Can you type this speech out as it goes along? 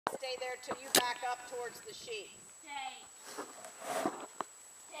Stay there till you back up towards the sheep. Stay.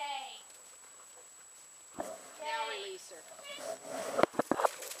 Stay. Now release her.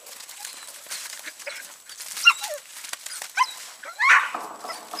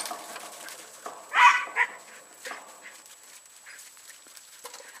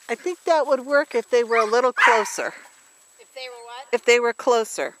 I think that would work if they were a little closer. If they were what? If they were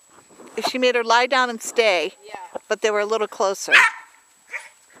closer. If she made her lie down and stay, Yeah. but they were a little closer.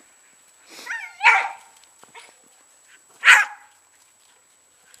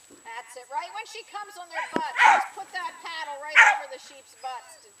 That's it. Right when she comes on their butt, just put that paddle right over the sheep's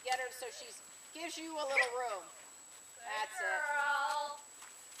butts to get her so she gives you a little room. That's it. Girl.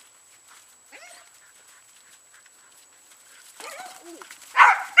 Ooh.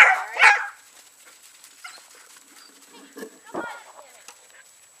 All right. Come on, Sammy.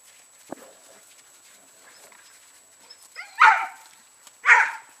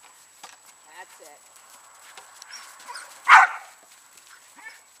 That's it.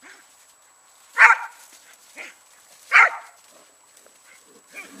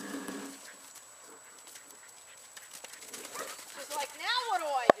 She's like, now what do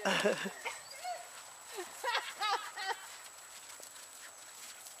I do?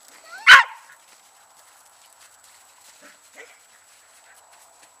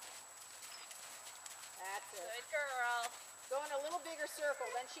 That's it. Good girl. Go in a little bigger circle,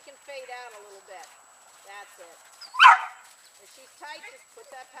 then she can fade out a little bit. That's it. If she's tight, just put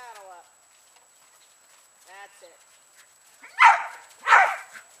that paddle up. That's it.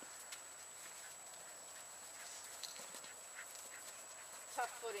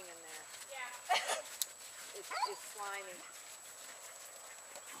 Tough footing in there. Yeah. It's slimy.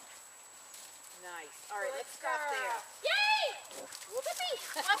 Nice. All right, let's stop girl. there. Yay! Whoopsie.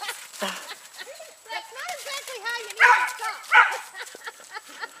 That's not exactly how you need to stop.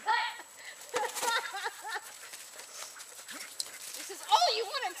 She says, oh, you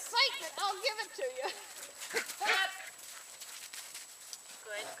want excitement? I'll give it to you.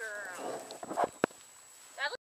 Good girl.